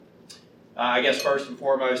I guess first and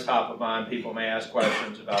foremost, top of mind, people may ask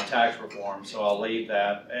questions about tax reform, so I'll leave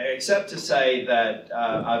that, except to say that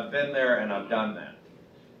I've been there and I've done that.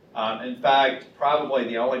 In fact, probably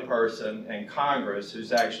the only person in Congress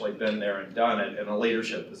who's actually been there and done it in a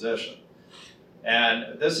leadership position.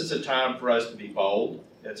 And this is a time for us to be bold.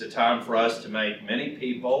 It's a time for us to make many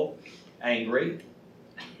people angry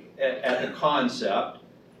at the concept,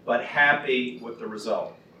 but happy with the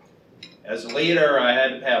result. As a leader, I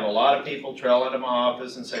had to have a lot of people trail into my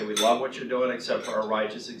office and say, we love what you're doing except for a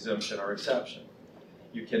righteous exemption or exception.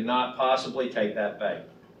 You cannot possibly take that bait.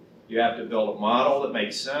 You have to build a model that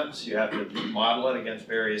makes sense. You have to model it against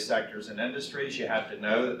various sectors and industries. You have to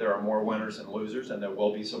know that there are more winners than losers, and there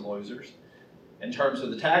will be some losers in terms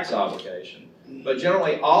of the tax obligation. But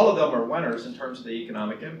generally, all of them are winners in terms of the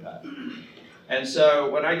economic impact. And so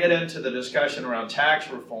when I get into the discussion around tax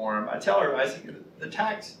reform, I tell everybody, I think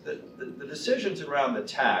the decisions around the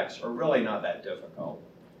tax are really not that difficult,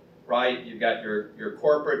 right? You've got your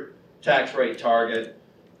corporate tax rate target.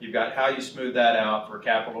 You've got how you smooth that out for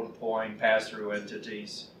capital deploying pass-through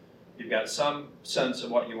entities. You've got some sense of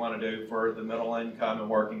what you want to do for the middle income and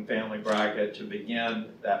working family bracket to begin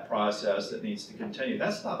that process that needs to continue.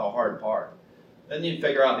 That's not the hard part. Then you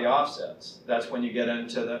figure out the offsets. That's when you get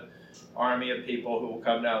into the army of people who will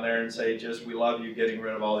come down there and say, just, we love you getting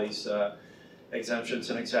rid of all these exemptions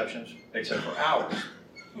and exceptions, except for ours.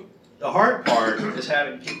 The hard part is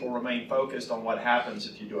having people remain focused on what happens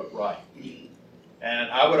if you do it right.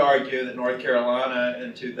 And I would argue that North Carolina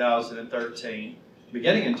in 2013,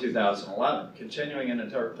 beginning in 2011, continuing into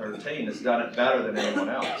 2013, has done it better than anyone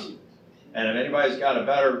else. And if anybody's got a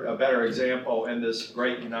better example in this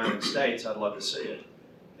great United States, I'd love to see it.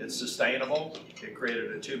 It's sustainable. It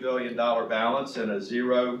created a $2 billion balance in a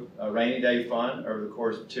zero rainy day fund over the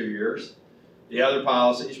course of 2 years. The other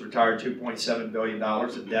policies retired $2.7 billion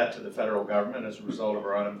of debt to the federal government as a result of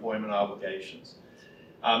our unemployment obligations.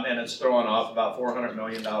 And it's throwing off about $400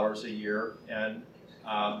 million a year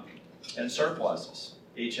in surpluses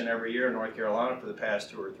each and every year in North Carolina for the past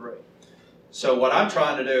 2 or 3. So what I'm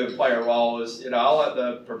trying to do to play a role is, I'll let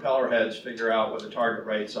the propeller heads figure out what the target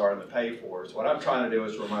rates are and the pay-fors. What I'm trying to do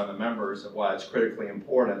is remind the members of why it's critically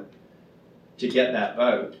important to get that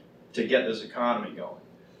vote, to get this economy going.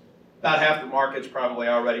 About half the market's probably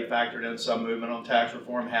already factored in some movement on tax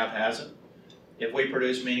reform, half hasn't. If we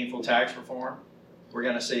produce meaningful tax reform, we're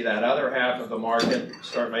going to see that other half of the market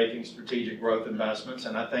start making strategic growth investments,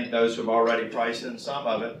 and I think those who have already priced in some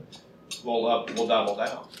of it will double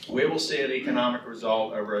down. We will see an economic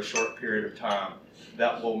result over a short period of time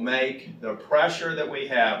that will make the pressure that we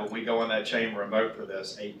have when we go in that chamber and vote for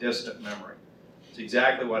this a distant memory. It's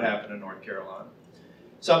exactly what happened in North Carolina.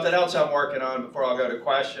 Something else I'm working on before I'll go to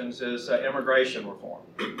questions is immigration reform.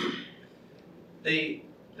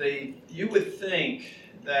 You would think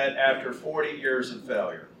that after 40 years of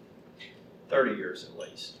failure, 30 years at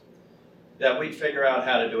least, that we'd figure out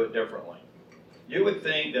how to do it differently. You would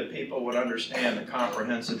think that people would understand that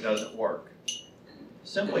comprehensive doesn't work.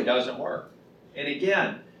 Simply doesn't work. And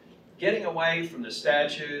again, getting away from the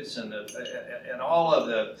statutes and all of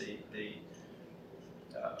the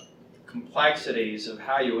complexities of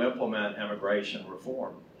how you implement immigration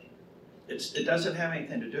reform. It doesn't have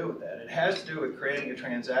anything to do with that. It has to do with creating a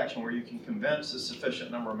transaction where you can convince a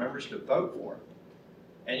sufficient number of members to vote for it.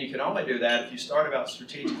 And you can only do that if you start about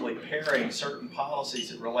strategically pairing certain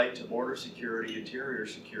policies that relate to border security, interior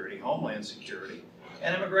security, homeland security,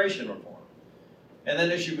 and immigration reform. And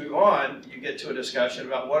then as you move on, you get to a discussion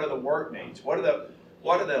about what are the work needs, what are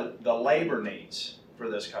the labor needs for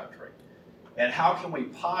this country, and how can we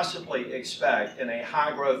possibly expect in a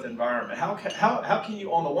high growth environment, how can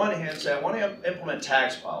you on the one hand say, I want to implement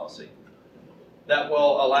tax policy that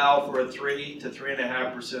will allow for a 3 to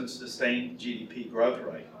 3.5% sustained GDP growth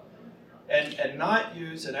rate, and not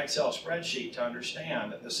use an Excel spreadsheet to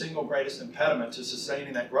understand that the single greatest impediment to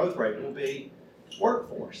sustaining that growth rate will be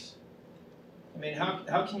workforce. I mean,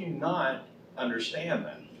 how can you not understand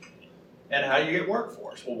that? And how do you get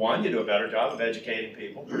workforce? Well, one, you do a better job of educating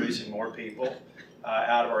people, producing more people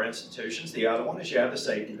out of our institutions. The other one is you have the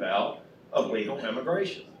safety valve of legal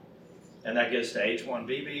immigration. And that gets to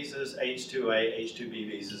H-1B visas, H-2A, H-2B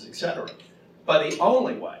visas, etc. But the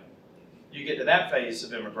only way you get to that phase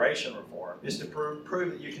of immigration reform is to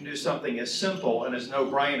prove that you can do something as simple and as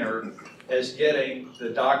no-brainer as getting the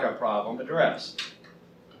DACA problem addressed,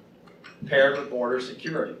 paired with border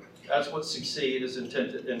security. That's what Succeed is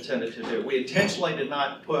intended to do. We intentionally did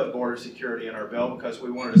not put border security in our bill because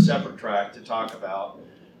we wanted a separate track to talk about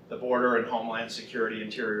the border and homeland security,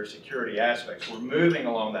 interior security aspects. We're moving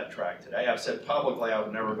along that track today. I've said publicly I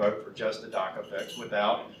would never vote for just the DACA fix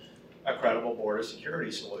without a credible border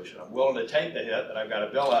security solution. I'm willing to take the hit that I've got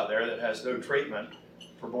a bill out there that has no treatment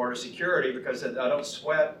for border security because I don't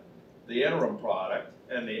sweat the interim product.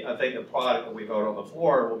 And I think the product that we vote on the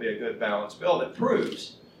floor will be a good balanced bill that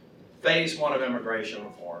proves phase one of immigration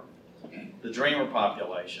reform, the dreamer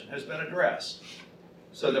population, has been addressed.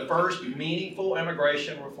 So the first meaningful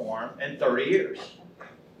immigration reform in 30 years.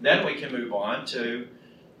 Then we can move on to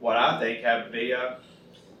what I think have to be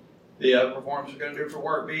the reforms we're going to do for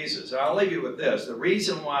work visas. And I'll leave you with this. The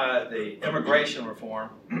reason why the immigration reform,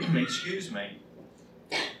 excuse me,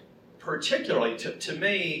 particularly to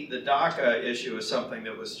me, the DACA issue is something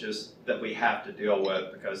that we have to deal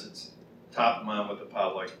with because it's top of mind with the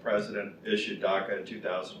public. The president issued DACA in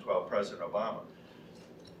 2012, President Obama.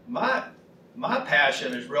 My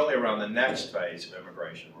passion is really around the next phase of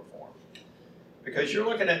immigration reform because you're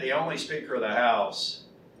looking at the only Speaker of the House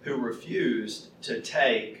who refused to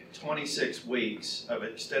take 26 weeks of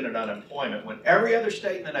extended unemployment when every other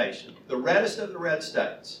state in the nation, the reddest of the red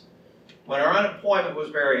states, when our unemployment was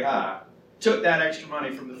very high, took that extra money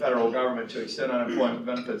from the federal government to extend unemployment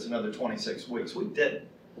benefits another 26 weeks. We didn't.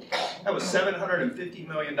 That was $750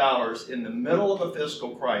 million in the middle of a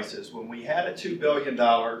fiscal crisis when we had a $2 billion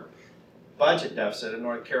budget deficit in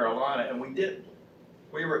North Carolina, and we didn't.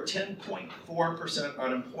 We were at 10.4%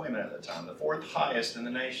 unemployment at the time, the fourth highest in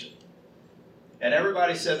the nation. And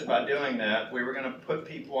everybody said that by doing that, we were going to put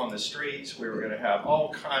people on the streets, we were going to have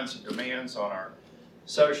all kinds of demands on our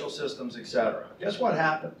social systems, etc. Guess what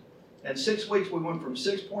happened? In 6 weeks, we went from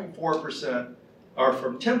 6.4%, or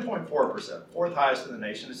from 10.4%, fourth highest in the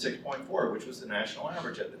nation, to 6.4%, which was the national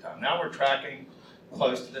average at the time. Now we're tracking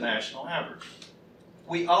close to the national average.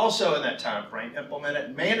 We also, in that time frame,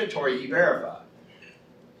 implemented mandatory E-Verify.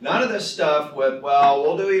 None of this stuff with, well,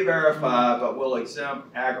 we'll do E-Verify, but we'll exempt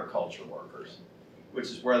agriculture workers, which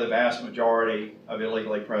is where the vast majority of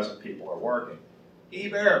illegally present people are working.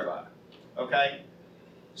 E-Verify, okay?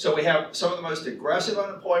 So we have some of the most aggressive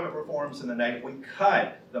unemployment reforms in the nation. We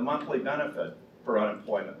cut the monthly benefit for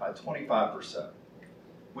unemployment by 25%.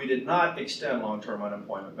 We did not extend long-term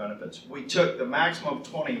unemployment benefits. We took the maximum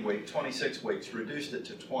 26 weeks, reduced it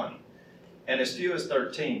to 20, and as few as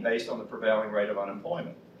 13 based on the prevailing rate of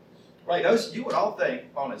unemployment. Right, those, you would all think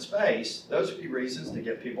on its face, those would be reasons to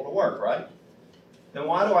get people to work, right? Then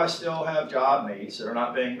why do I still have job needs that are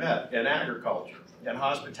not being met in agriculture, in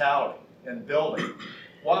hospitality, in building?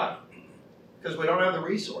 Why? Because we don't have the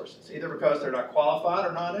resources, either because they're not qualified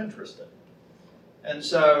or not interested. And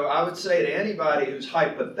so I would say to anybody who's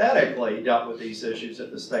hypothetically dealt with these issues at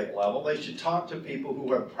the state level, they should talk to people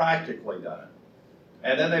who have practically done it.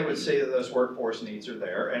 And then they would see that those workforce needs are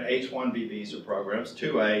there, and H-1B visa programs,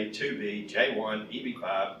 2A, 2B, J-1,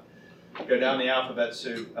 EB-5, go down the alphabet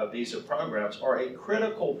soup of visa programs are a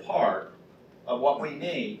critical part of what we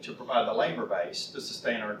need to provide the labor base to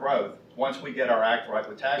sustain our growth once we get our act right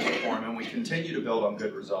with tax reform and we continue to build on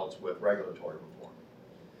good results with regulatory reform.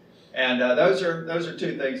 And those are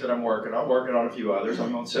two things that I'm working on. I'm working on a few others.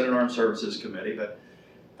 I'm on Senate Armed Services Committee, but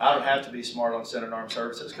I don't have to be smart on Senate Armed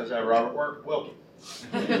Services because I have Robert Wilkie.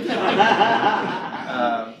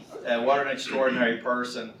 And what an extraordinary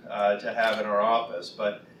person to have in our office.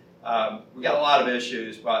 But we got a lot of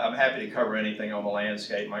issues, but I'm happy to cover anything on the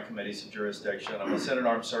landscape. My committee's of jurisdiction. I'm on Senate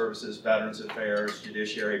Armed Services, Veterans Affairs,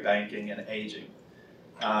 Judiciary, Banking, and Aging.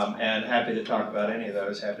 And happy to talk about any of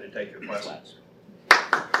those. Happy to take your questions.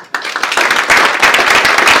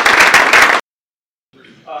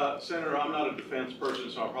 Senator, I'm not a defense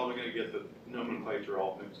person, so I'm probably going to get the nomenclature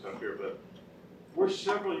all mixed up here, but we're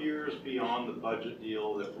several years beyond the budget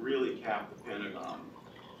deal that really capped the Pentagon.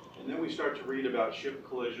 And then we start to read about ship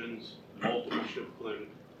collisions, multiple ship collisions.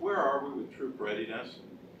 Where are we with troop readiness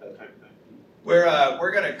and that type of thing?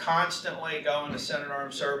 We're going to constantly go into Senate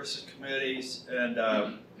Armed Services committees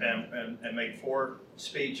and make 4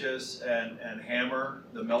 speeches and hammer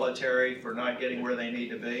the military for not getting where they need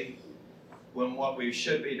to be. When what we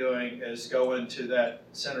should be doing is go into that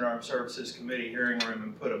Senate Armed Services Committee hearing room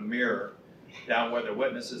and put a mirror down where the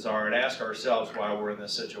witnesses are and ask ourselves why we're in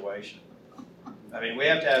this situation. I mean, we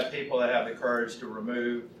have to have people that have the courage to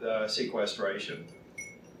remove the sequestration.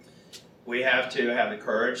 We have to have the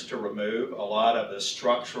courage to remove a lot of the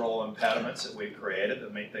structural impediments that we've created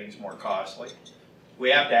that make things more costly. We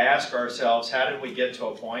have to ask ourselves, how did we get to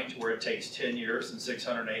a point where it takes 10 years and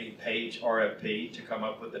 680-page RFP to come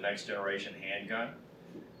up with the next generation handgun?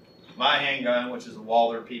 My handgun, which is a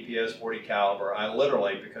Walther PPS 40 caliber, I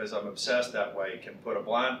literally, because I'm obsessed that way, can put a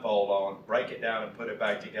blindfold on, break it down, and put it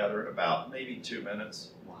back together in about maybe 2 minutes.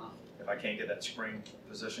 Wow. If I can't get that spring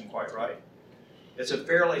position quite right. It's a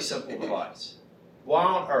fairly simple device. Why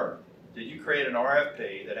on earth did you create an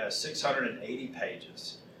RFP that has 680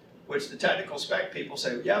 pages, which the technical spec people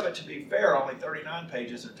say, yeah, but to be fair, only 39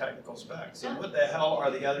 pages are technical specs. So what the hell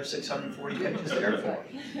are the other 640 pages there for?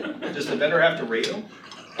 Does the vendor have to read them?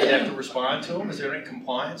 Do they have to respond to them? Is there any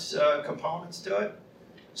compliance components to it?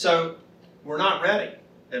 So we're not ready.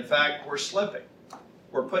 In fact, we're slipping.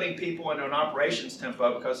 We're putting people into an operations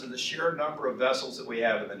tempo because of the sheer number of vessels that we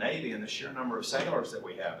have in the Navy and the sheer number of sailors that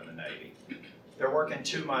we have in the Navy. They're working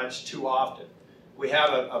too much, too often. We have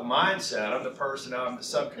a mindset. I'm the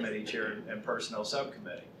subcommittee chair and personnel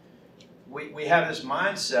subcommittee. We have this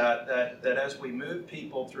mindset that as we move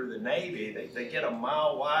people through the Navy, they get a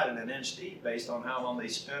mile wide and an inch deep based on how long they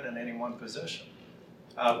spend in any one position.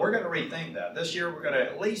 We're going to rethink that. This year we're going to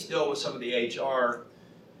at least deal with some of the HR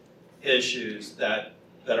issues that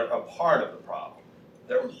are a part of the problem.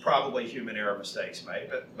 There were probably human error mistakes made,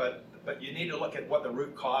 but you need to look at what the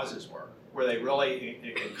root causes were. Were they really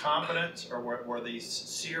incompetent, or were these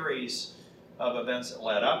series of events that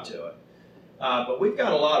led up to it? But we've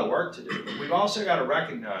got a lot of work to do. We've also got to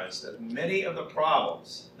recognize that many of the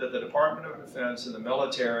problems that the Department of Defense and the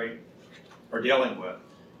military are dealing with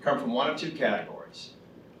come from one of two categories.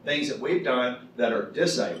 Things that we've done that are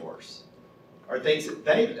disablers, or things that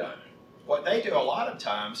they've done. What they do a lot of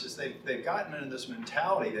times is they've gotten into this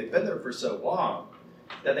mentality, they've been there for so long,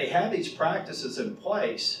 that they have these practices in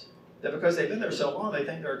place that because they've been there so long, they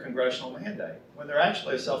think they're a congressional mandate, when they're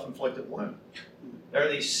actually a self-inflicted wound. There are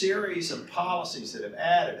these series of policies that have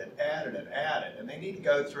added and added and added, and they need to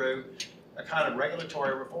go through a kind of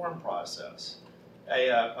regulatory reform process,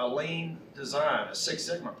 a lean design, a Six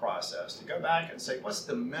Sigma process, to go back and say, what's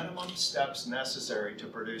the minimum steps necessary to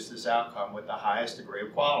produce this outcome with the highest degree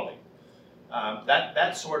of quality?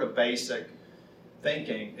 That sort of basic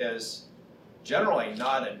thinking is generally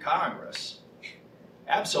not in Congress,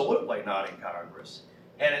 absolutely not in Congress,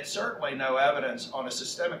 and it's certainly no evidence on a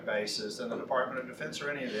systemic basis in the Department of Defense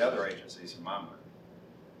or any of the other agencies in my mind.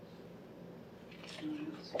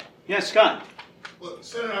 Yes, Scott. Well,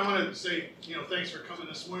 Senator, I wanted to say, thanks for coming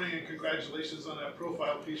this morning and congratulations on that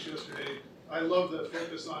profile piece yesterday. I love the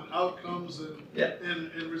focus on outcomes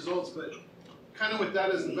and results, but kind of with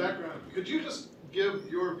that as the background, could you just give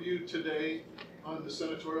your view today on the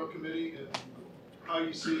senatorial committee and how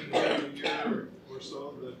you see in a year or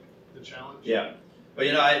so the challenge? Yeah. Well,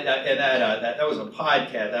 that was a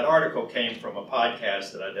podcast. That article came from a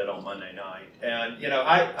podcast that I did on Monday night, and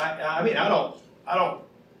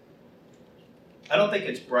I don't think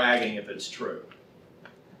it's bragging if it's true.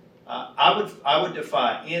 I would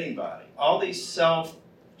defy anybody, all these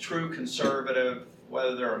true conservative,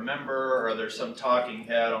 whether they're a member or they're some talking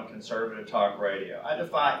head on conservative talk radio, I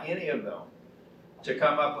defy any of them to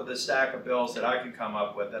come up with a stack of bills that I can come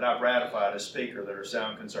up with that I've ratified as speaker that are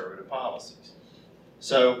sound conservative policies.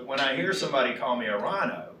 So when I hear somebody call me a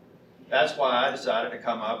rhino, that's why I decided to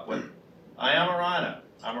come up with, I am a rhino.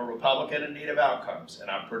 I'm a Republican in need of outcomes, and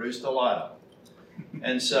I've produced a lot of them.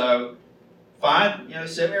 And so,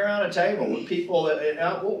 sit me around a table with people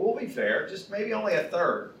that, we'll be fair, just maybe only a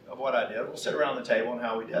third of what I did. We'll sit around the table and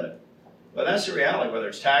how we did it. But that's the reality, whether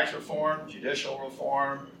it's tax reform, judicial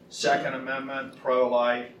reform, Second Amendment,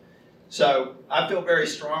 pro-life. So I feel very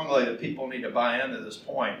strongly that people need to buy into this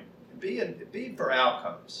point. Be for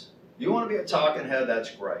outcomes. You want to be a talking head, that's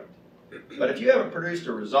great. But if you haven't produced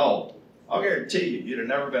a result, I'll guarantee you'd have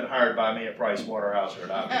never been hired by me at Price Waterhouse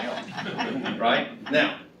or at IBM. Right?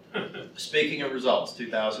 Now, speaking of results,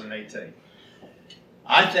 2018.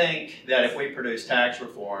 I think that if we produce tax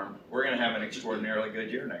reform, we're going to have an extraordinarily good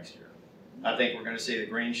year next year. I think we're going to see the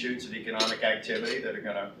green shoots of economic activity that are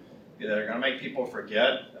going to make people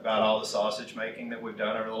forget about all the sausage making that we've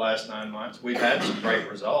done over the last 9 months. We've had some great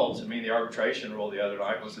results. The arbitration rule the other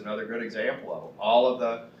night was another good example of it. All of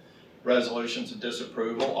the resolutions of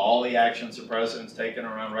disapproval, all the actions the president's taken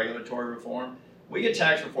around regulatory reform. We get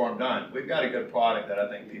tax reform done. We've got a good product that I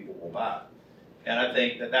think people will buy. And I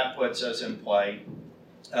think that puts us in play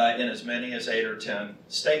in as many as 8 or 10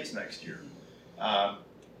 states next year.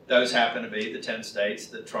 Those happen to be the 10 states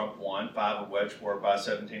that Trump won, 5 of which were by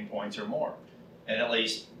 17 points or more. And at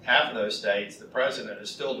least half of those states, the president is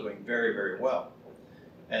still doing very, very well.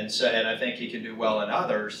 And I think he can do well in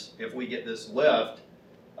others if we get this lift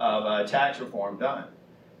of tax reform done.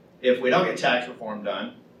 If we don't get tax reform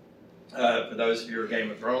done, for those of you who are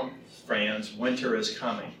Game of Thrones fans, winter is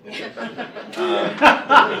coming. The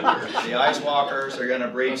Ice Walkers are going to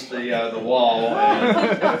breach the wall,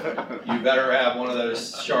 and you better have one of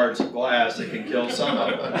those shards of glass that can kill some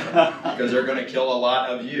of them, because they're going to kill a lot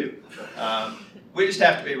of you. We just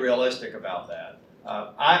have to be realistic about that.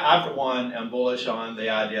 I, for one, am bullish on the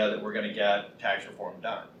idea that we're going to get tax reform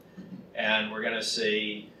done. And we're going to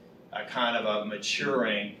see a kind of a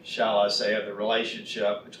maturing, shall I say, of the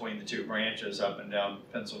relationship between the two branches up and down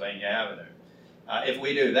Pennsylvania Avenue. If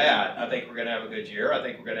we do that, I think we're going to have a good year. I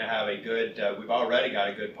think we're going to have a good, we've already got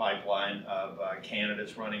a good pipeline of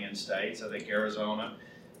candidates running in states. I think Arizona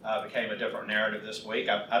became a different narrative this week.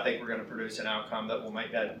 I think we're going to produce an outcome that will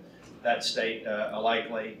make that state a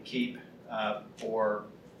likely keep for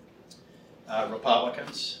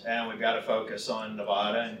Republicans, and we've got to focus on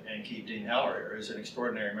Nevada and keep Dean Heller, who's an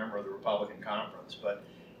extraordinary member of the Republican conference. But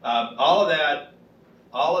all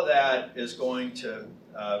of that is going to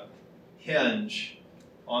hinge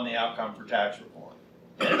on the outcome for tax reform.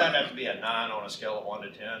 And it doesn't have to be a 9 on a scale of 1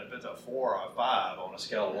 to 10. If it's a 4 or a 5 on a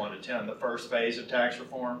scale of 1 to 10, the first phase of tax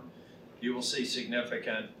reform, you will see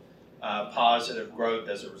significant positive growth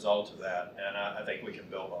as a result of that, and I think we can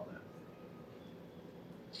build on that.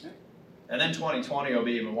 Okay. And then 2020 will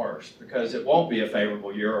be even worse because it won't be a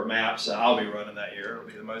favorable year or maps. I'll be running that year. It'll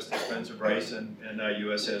be the most expensive race in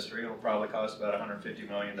U.S. history. It'll probably cost about $150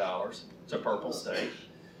 million. It's a purple state.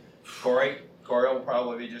 Corey will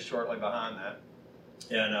probably be just shortly behind that.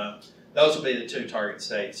 And those will be the two target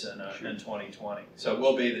states in 2020. So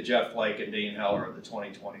we'll be the Jeff Flake and Dean Heller of the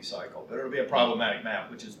 2020 cycle. But it'll be a problematic map,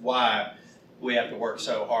 which is why we have to work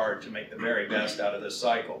so hard to make the very best out of this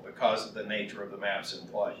cycle because of the nature of the maps in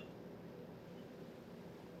play.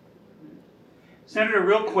 Senator,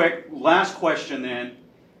 real quick, last question then.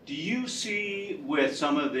 Do you see with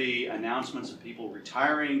some of the announcements of people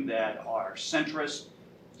retiring that are centrist,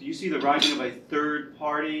 do you see the rising of a third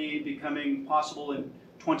party becoming possible in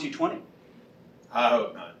 2020? I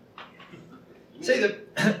hope not. See,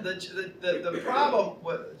 the problem,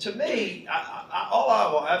 to me,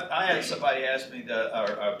 I had somebody ask me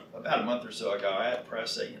about a month or so ago, I had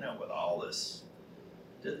press say, with all this,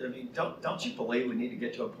 I mean, don't you believe we need to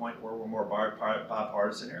get to a point where we're more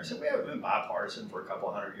bipartisan here? I said, we haven't been bipartisan for a couple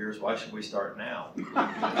of 100 years. Why should we start now?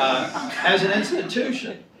 As an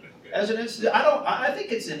institution, I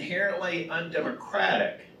think it's inherently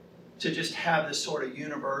undemocratic to just have this sort of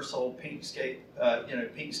universal pink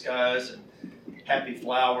skies and happy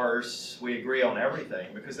flowers. We agree on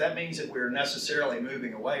everything because that means that we're necessarily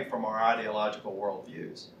moving away from our ideological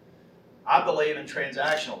worldviews. I believe in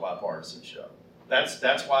transactional bipartisanship.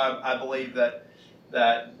 That's why I believe that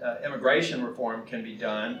immigration reform can be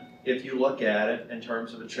done if you look at it in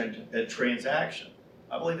terms of a transaction.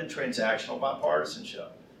 I believe in transactional bipartisanship.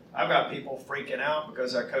 I've got people freaking out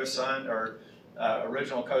because I co-signed or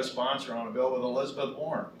original co-sponsor on a bill with Elizabeth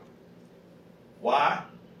Warren. Why?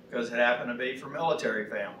 Because it happened to be for military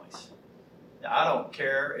families. I don't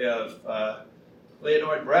care if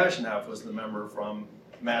Leonid Brezhnev was the member from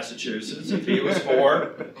Massachusetts. If he was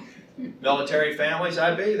for military families,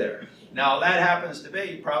 I'd be there. Now, that happens to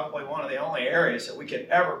be probably one of the only areas that we could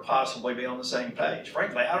ever possibly be on the same page.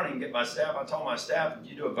 Frankly, I don't even get my staff. I told my staff, if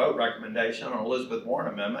you do a vote recommendation on an Elizabeth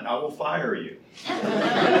Warren amendment, I will fire you.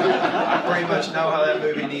 I pretty much know how that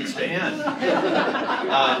movie needs to end.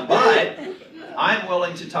 But I'm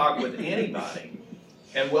willing to talk with anybody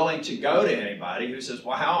and willing to go to anybody who says,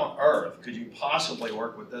 well, how on earth could you possibly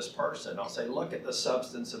work with this person? I'll say, look at the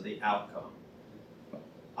substance of the outcome.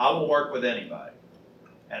 I will work with anybody.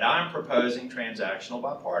 And I'm proposing transactional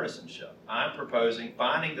bipartisanship. I'm proposing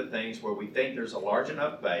finding the things where we think there's a large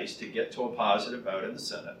enough base to get to a positive vote in the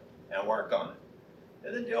Senate and work on it.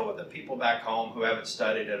 And then deal with the people back home who haven't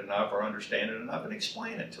studied it enough or understand it enough and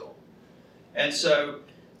explain it to them. And so,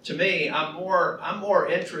 to me, I'm more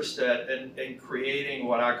interested in creating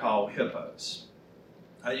what I call hippos.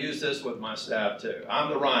 I use this with my staff too. I'm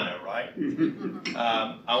the rhino, right?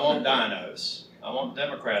 I want dinos. I want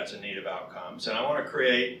Democrats in need of outcomes, and I want to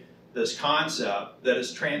create this concept that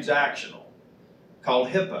is transactional, called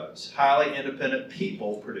hippos, highly independent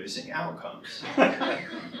people producing outcomes.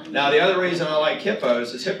 Now, the other reason I like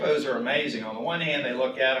hippos is hippos are amazing. On the one hand, they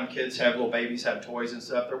look at them, kids have little babies, have toys and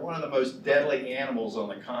stuff. They're one of the most deadly animals on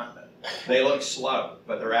the continent. They look slow,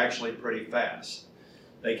 but they're actually pretty fast.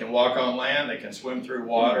 They can walk on land, they can swim through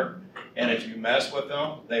water, and if you mess with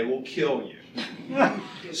them, they will kill you.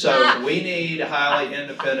 So we need highly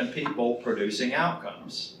independent people producing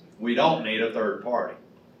outcomes. We don't need a third party.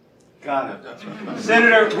 Got it.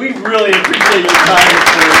 Senator, we really appreciate your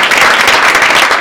time.